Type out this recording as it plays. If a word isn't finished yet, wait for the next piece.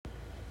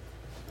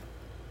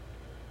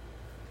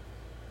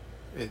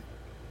It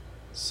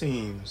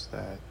seems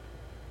that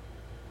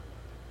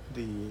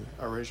the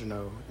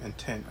original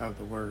intent of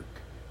the work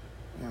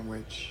in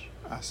which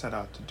I set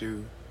out to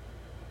do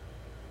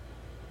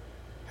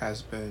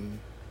has been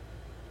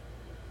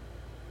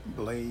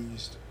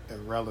blazed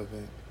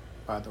irrelevant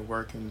by the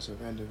workings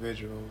of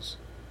individuals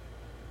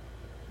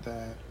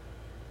that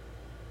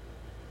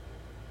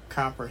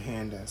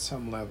comprehend at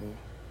some level,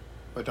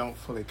 but don't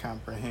fully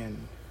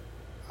comprehend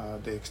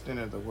the extent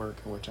of the work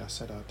in which I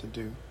set out to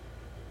do,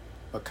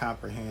 but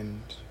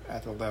comprehend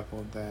at the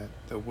level that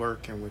the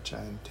work in which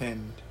I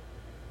intend,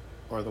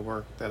 or the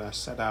work that I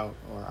set out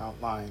or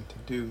outlined to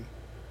do,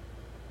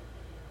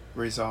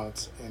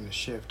 results in a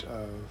shift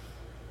of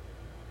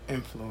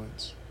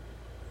influence.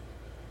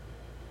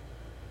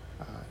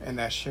 In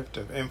that shift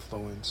of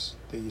influence,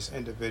 these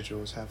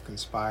individuals have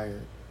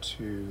conspired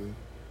to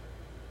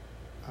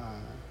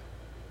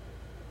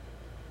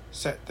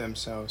set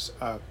themselves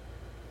up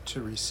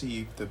to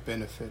receive the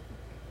benefit,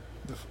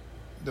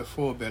 the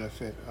full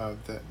benefit of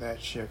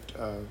that shift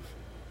of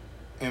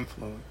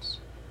influence.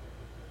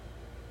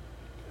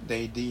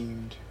 They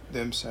deemed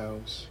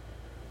themselves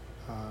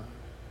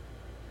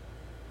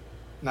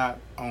not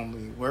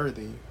only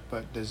worthy,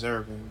 but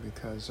deserving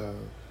because of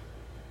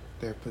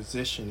their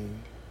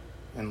positioning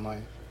in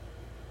life.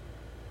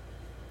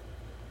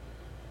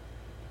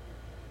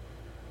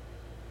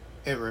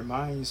 It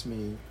reminds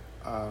me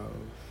of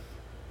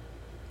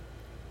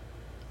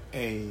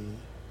a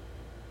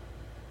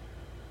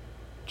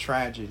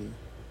tragedy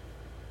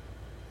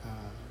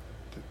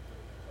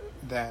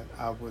that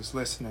I was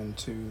listening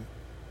to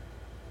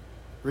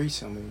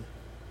recently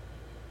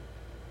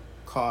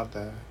called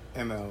the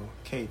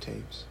MLK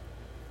tapes.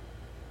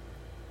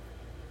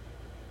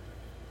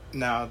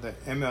 Now, the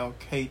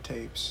MLK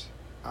tapes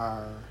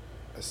are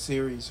a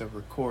series of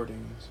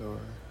recordings or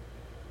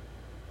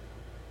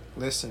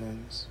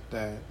listenings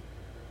that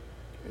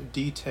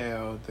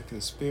detail the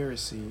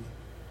conspiracy,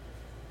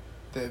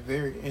 the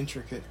very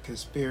intricate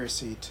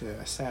conspiracy to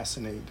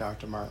assassinate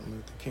Dr. Martin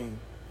Luther King.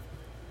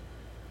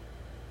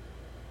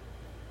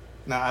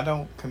 Now, I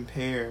don't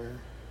compare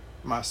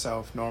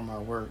myself nor my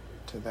work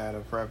to that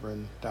of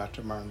Reverend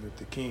Dr. Martin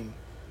Luther King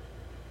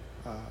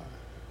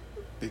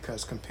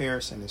because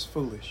comparison is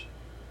foolish.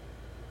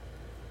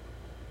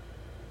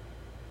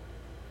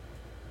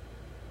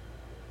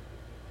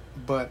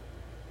 But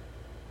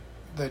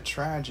the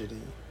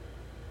tragedy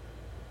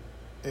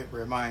it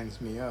reminds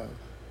me of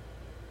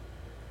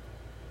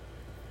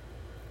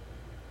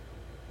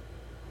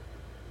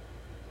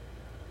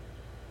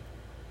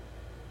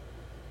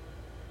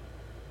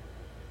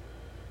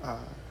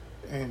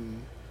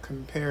and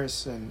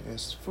comparison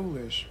is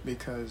foolish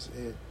because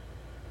it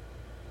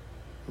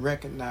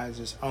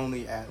recognizes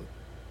only at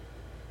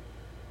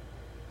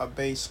a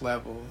base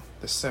level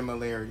the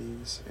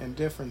similarities and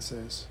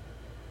differences,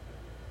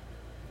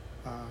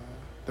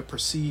 the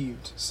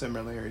perceived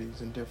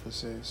similarities and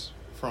differences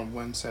from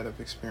one set of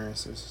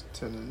experiences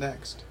to the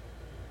next.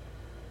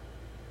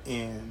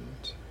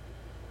 And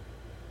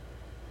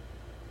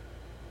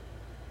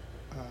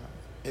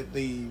it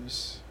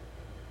leaves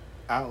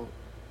out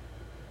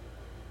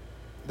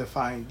the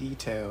fine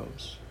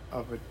details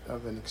of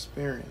an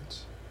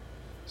experience,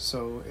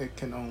 so it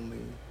can only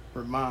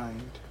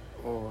remind,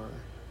 or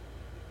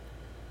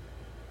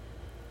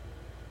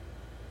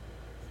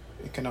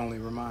it can only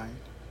remind.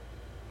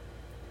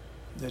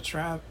 The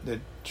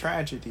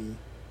tragedy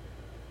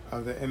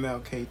of the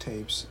MLK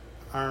tapes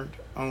aren't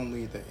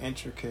only the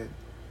intricate,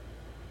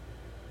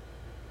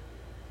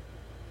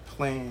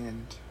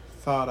 planned,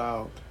 thought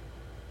out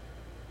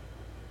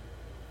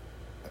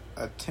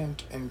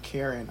attempt and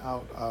carrying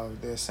out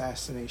of the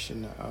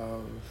assassination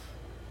of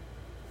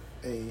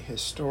a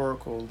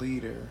historical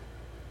leader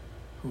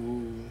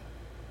who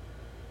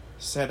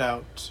set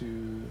out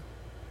to,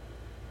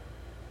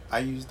 I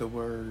use the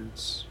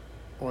words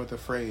or the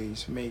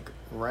phrase, make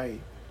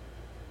right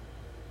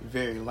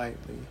very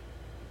lightly,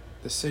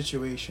 the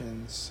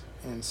situations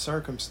and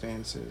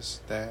circumstances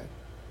that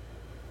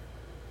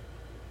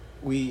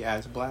we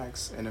as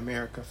blacks in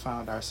America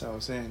found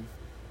ourselves in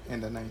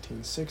the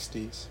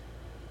 1960s.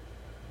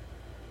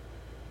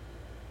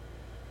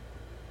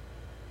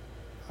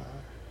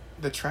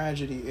 The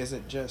tragedy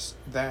isn't just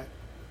that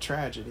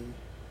tragedy,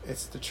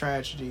 it's the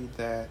tragedy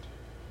that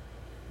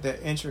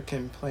the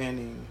intricate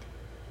planning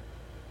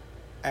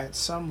at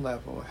some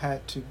level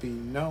had to be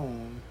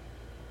known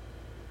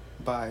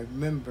by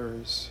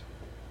members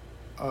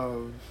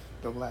of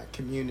the black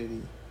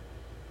community.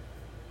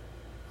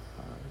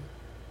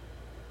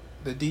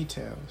 The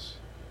details.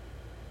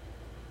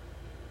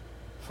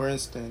 For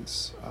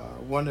instance,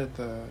 one of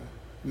the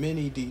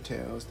many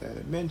details that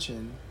it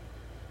mentioned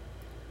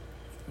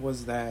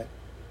was that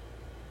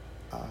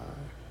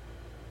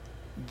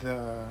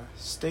the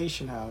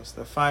station house,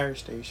 the fire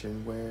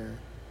station where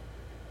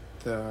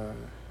the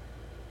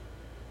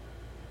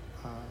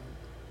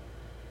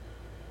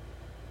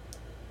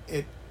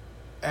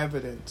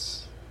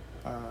evidence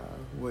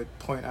would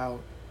point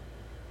out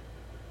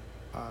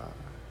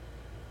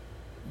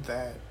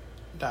that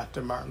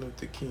Dr. Martin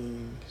Luther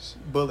King's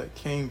bullet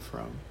came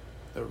from,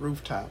 the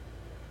rooftop.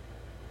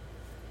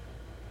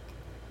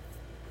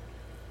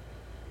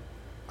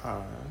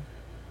 Uh,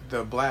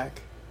 the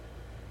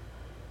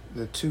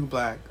two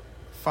black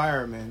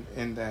firemen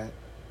in that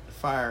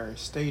fire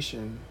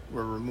station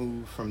were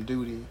removed from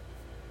duty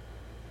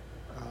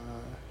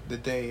the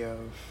day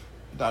of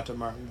Dr.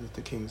 Martin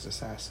Luther King's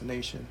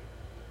assassination.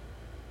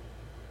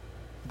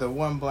 The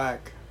one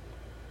black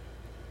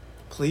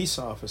police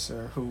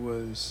officer who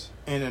was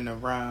in and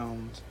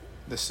around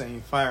the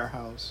same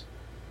firehouse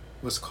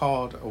was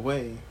called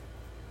away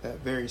that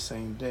very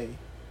same day.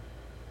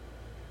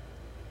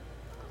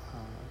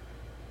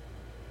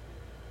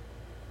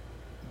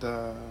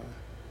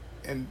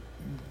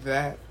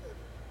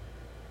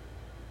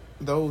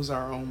 Those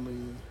are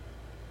only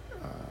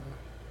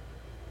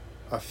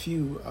a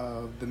few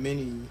of the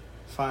many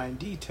fine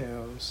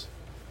details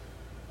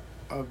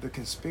of the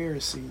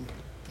conspiracy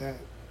that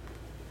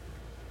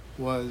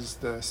was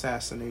the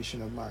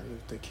assassination of Martin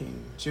Luther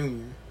King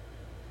Jr.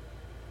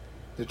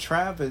 The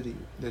tragedy,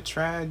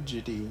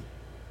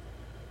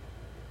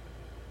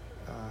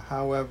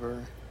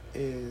 however,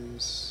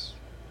 is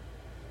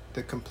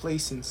the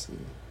complicit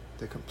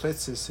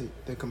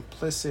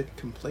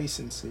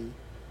complacency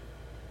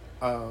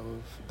of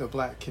the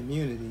black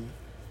community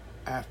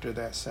after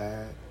that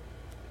sad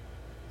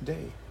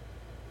day.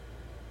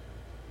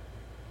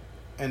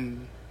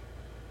 And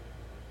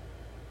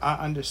I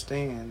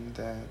understand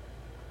that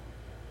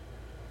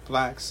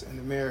blacks in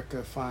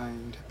America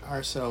find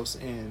ourselves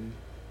in,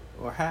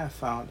 or have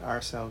found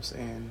ourselves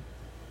in,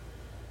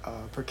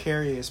 a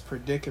precarious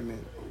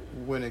predicament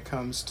when it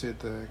comes to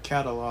the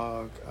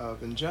catalog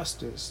of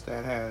injustice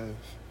that have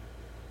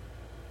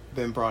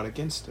been brought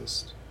against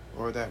us,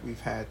 or that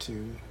we've had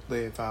to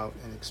live out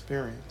and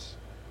experience.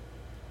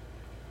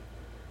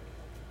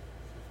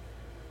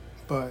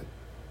 But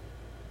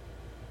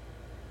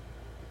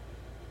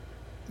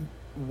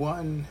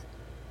one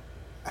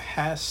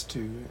has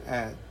to,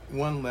 at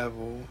one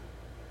level,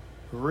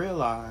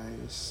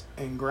 realize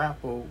and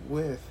grapple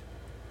with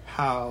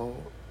how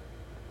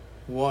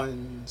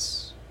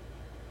one's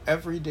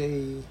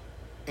everyday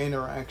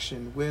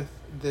interaction with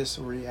this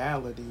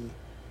reality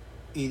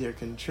either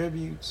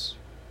contributes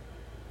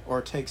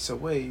or takes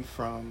away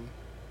from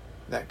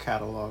that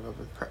catalog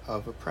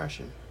of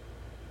oppression.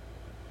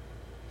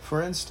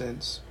 For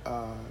instance,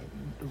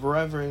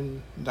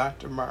 Reverend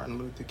Dr. Martin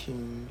Luther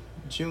King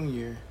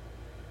Jr.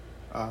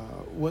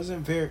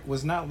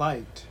 was not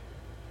liked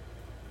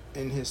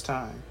in his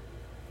time,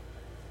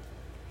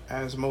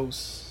 as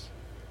most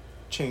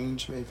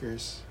change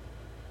makers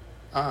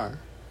are.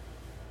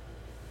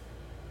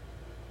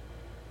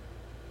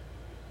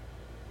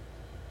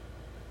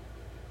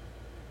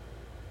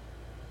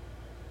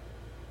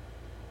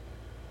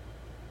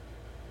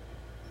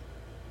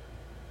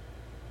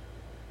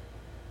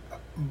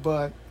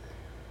 But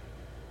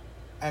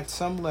at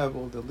some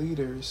level, the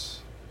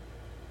leaders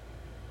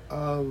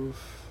of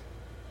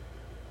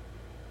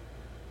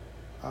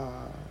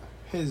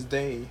his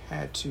day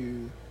had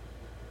to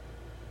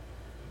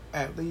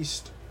at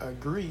least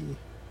agree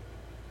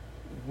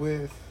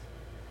with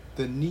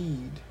the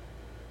need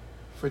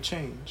for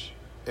change,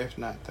 if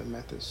not the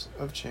methods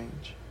of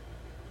change.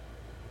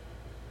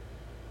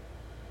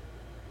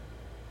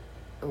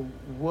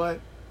 What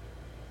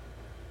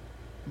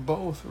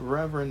both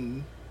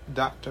Reverend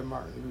Dr.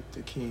 Martin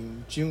Luther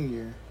King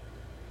Jr.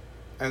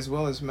 as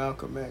well as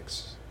Malcolm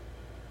X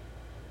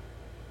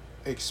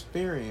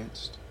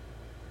experienced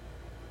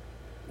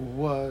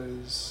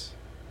was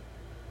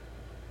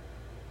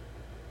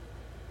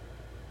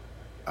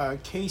a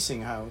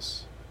casing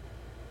house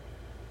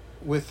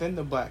within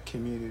the black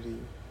community,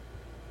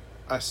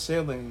 a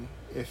ceiling,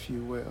 if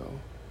you will,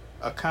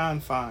 a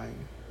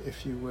confine,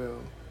 if you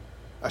will,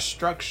 a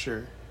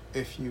structure,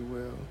 if you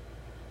will,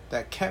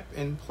 that kept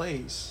in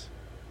place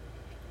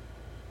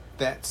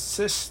that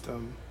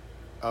system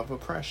of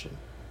oppression.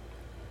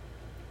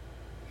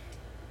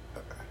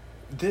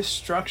 This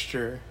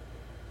structure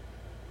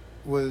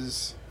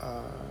was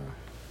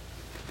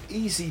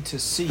easy to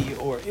see,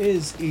 or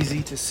is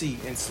easy to see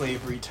in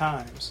slavery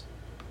times.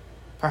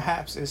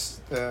 Perhaps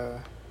it's the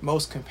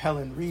most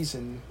compelling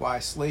reason why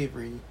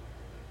slavery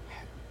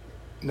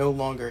no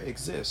longer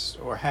exists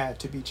or had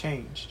to be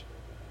changed.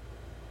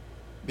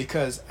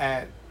 Because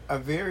at a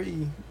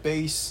very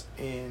base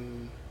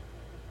in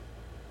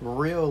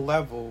real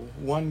level,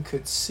 one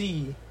could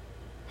see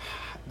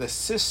the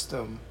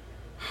system,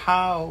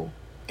 how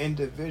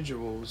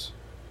individuals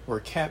were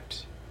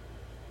kept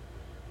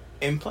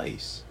in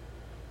place,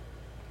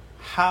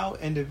 how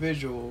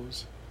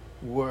individuals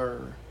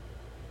were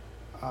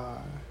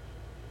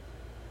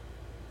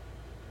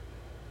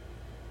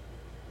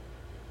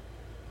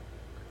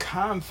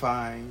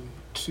confined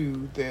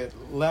to their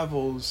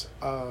levels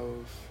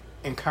of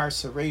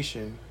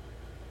incarceration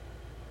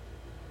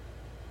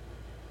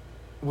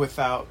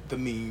without the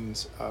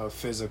means of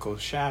physical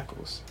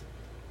shackles.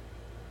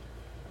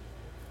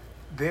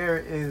 There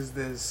is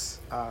this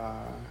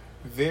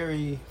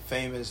very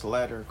famous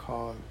letter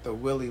called the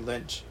Willie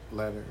Lynch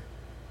letter,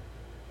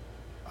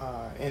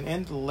 And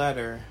in the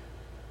letter,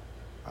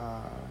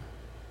 uh,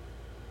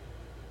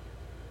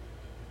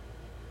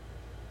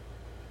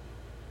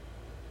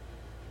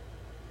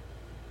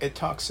 it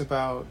talks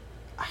about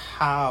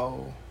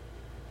how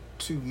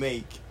to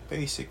make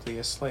basically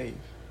a slave.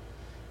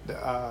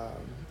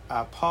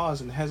 I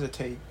pause and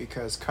hesitate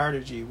because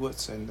Carter G.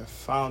 Woodson, the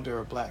founder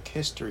of Black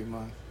History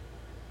Month,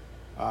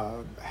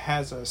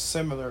 has a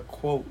similar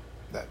quote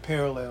that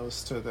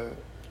parallels to the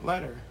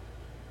letter.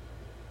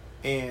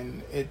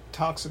 And it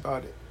talks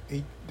about it.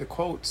 The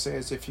quote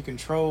says, if you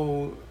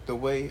control the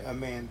way a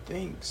man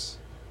thinks,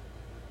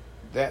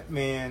 that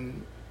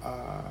man,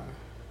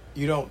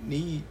 you don't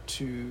need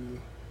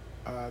to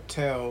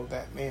tell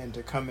that man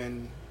to come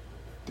in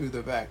through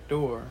the back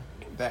door.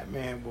 That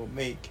man will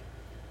make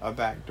a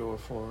back door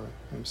for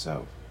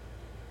himself.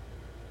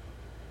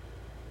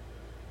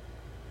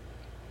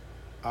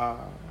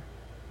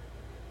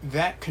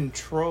 That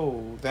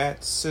control,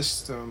 that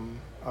system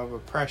of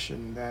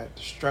oppression, that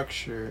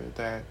structure,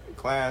 that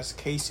glass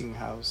casing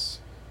house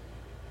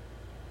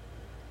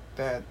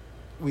that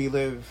we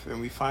live and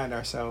we find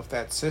ourselves,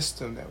 that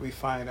system that we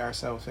find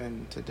ourselves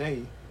in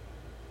today,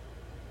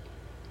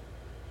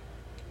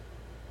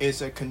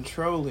 is a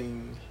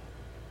controlling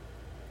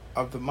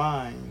of the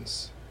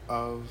minds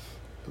of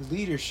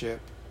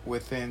leadership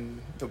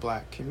within the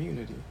Black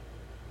community.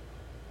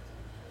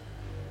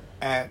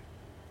 At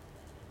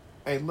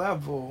a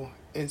level,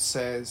 it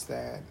says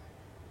that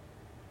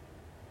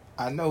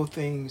I know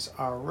things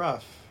are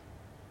rough.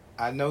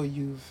 I know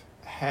you've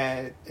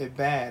had it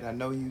bad. I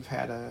know you've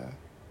had a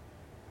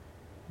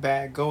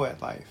bad go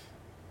at life.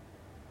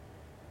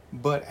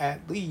 But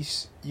at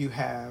least you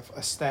have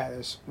a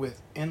status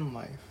within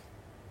life.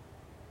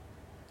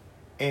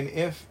 And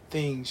if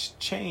things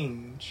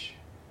change,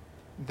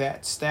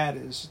 that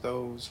status,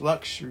 those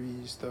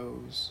luxuries,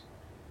 those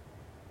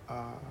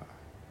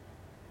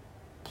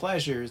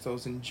pleasures,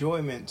 those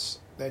enjoyments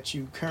that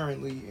you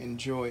currently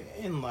enjoy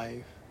in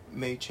life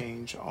may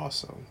change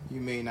also.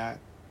 You may not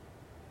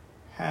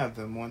have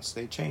them once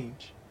they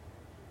change.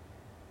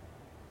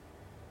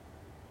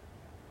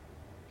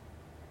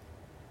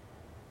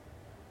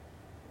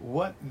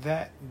 What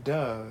that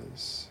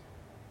does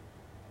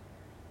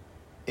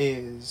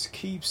is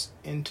keeps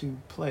into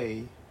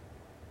play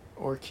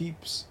or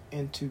keeps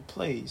into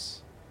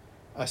place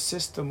a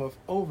system of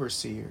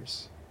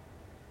overseers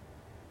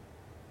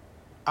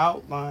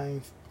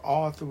outlined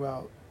all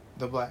throughout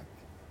the Black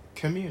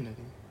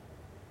community.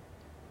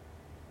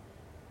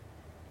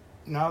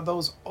 Now,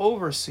 those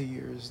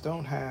overseers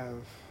don't have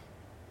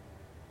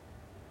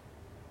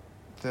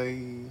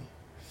the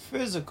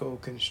physical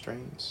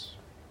constraints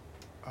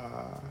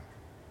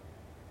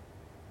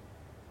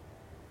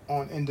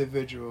on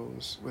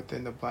individuals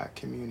within the Black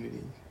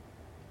community,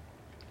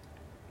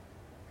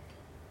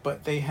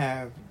 but they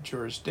have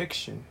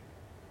jurisdiction,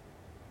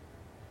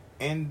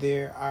 and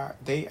they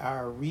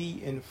are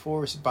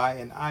reinforced by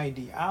an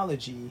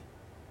ideology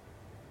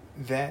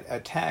that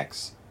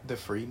attacks the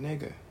free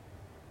nigga.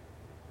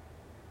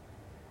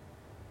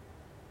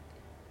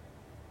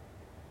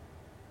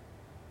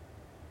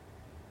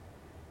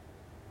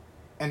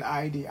 An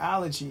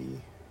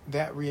ideology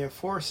that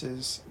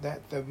reinforces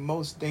that the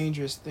most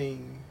dangerous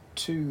thing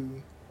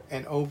to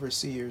an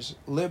overseer's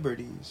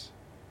liberties,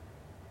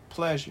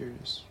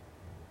 pleasures,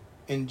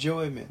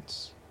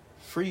 enjoyments,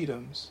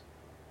 freedoms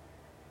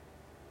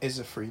is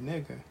a free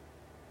nigga.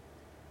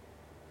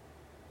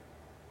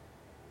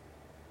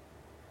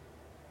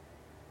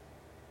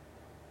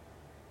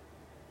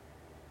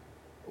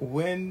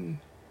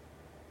 When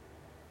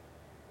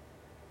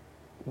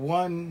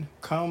one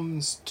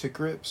comes to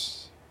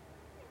grips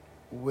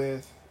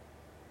with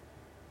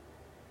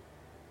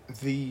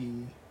the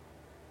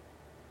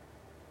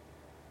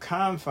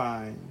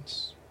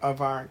confines of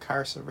our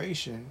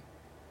incarceration,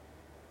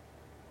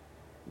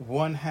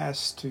 one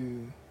has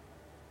to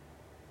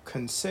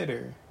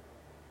consider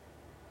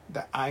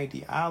the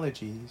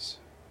ideologies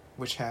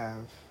which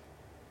have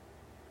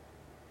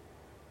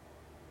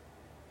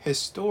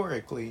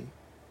historically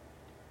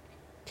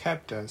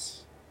kept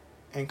us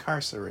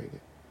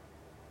incarcerated.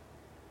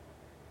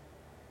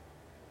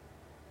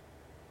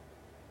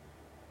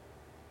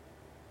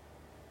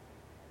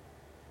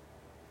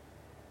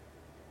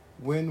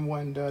 When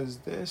one does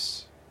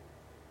this,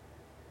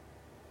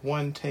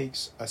 one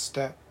takes a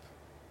step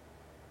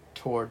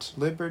towards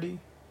liberty,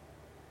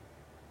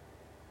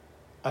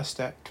 a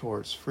step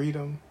towards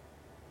freedom,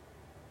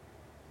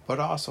 but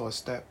also a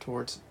step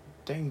towards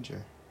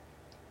danger.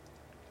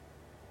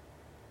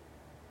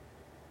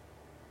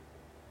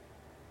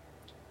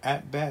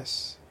 At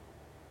best,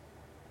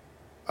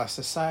 a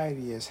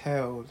society is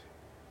held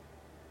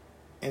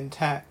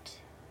intact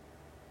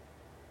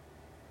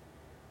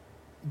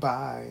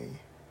by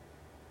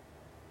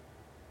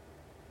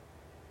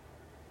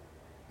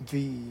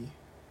the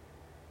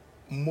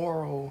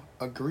moral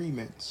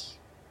agreements,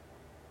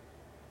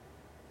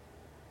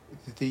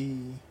 the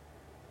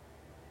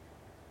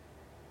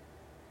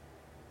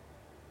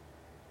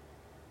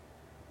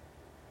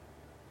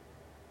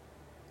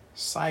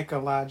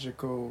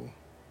psychological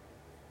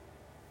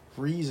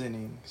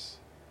reasonings,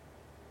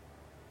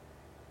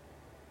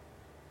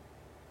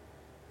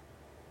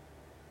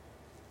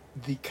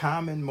 the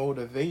common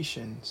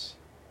motivations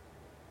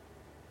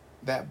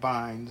that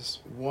binds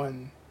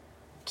one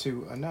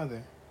to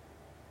another.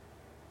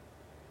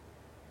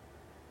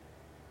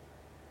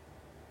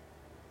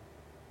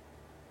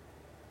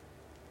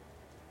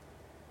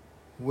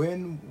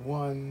 When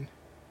one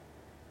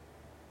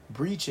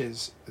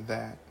breaches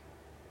that,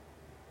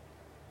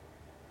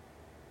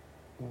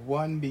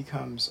 one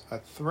becomes a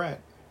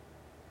threat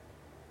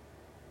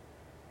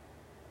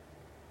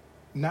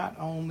not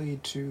only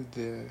to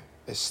the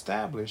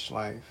established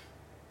life,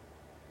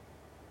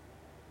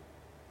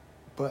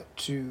 but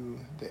to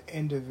the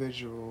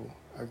individual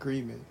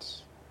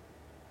agreements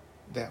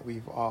that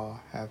we've all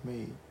have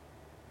made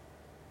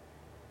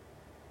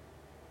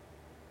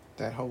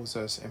that holds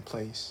us in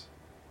place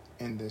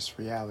in this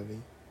reality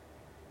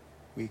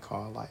we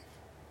call life.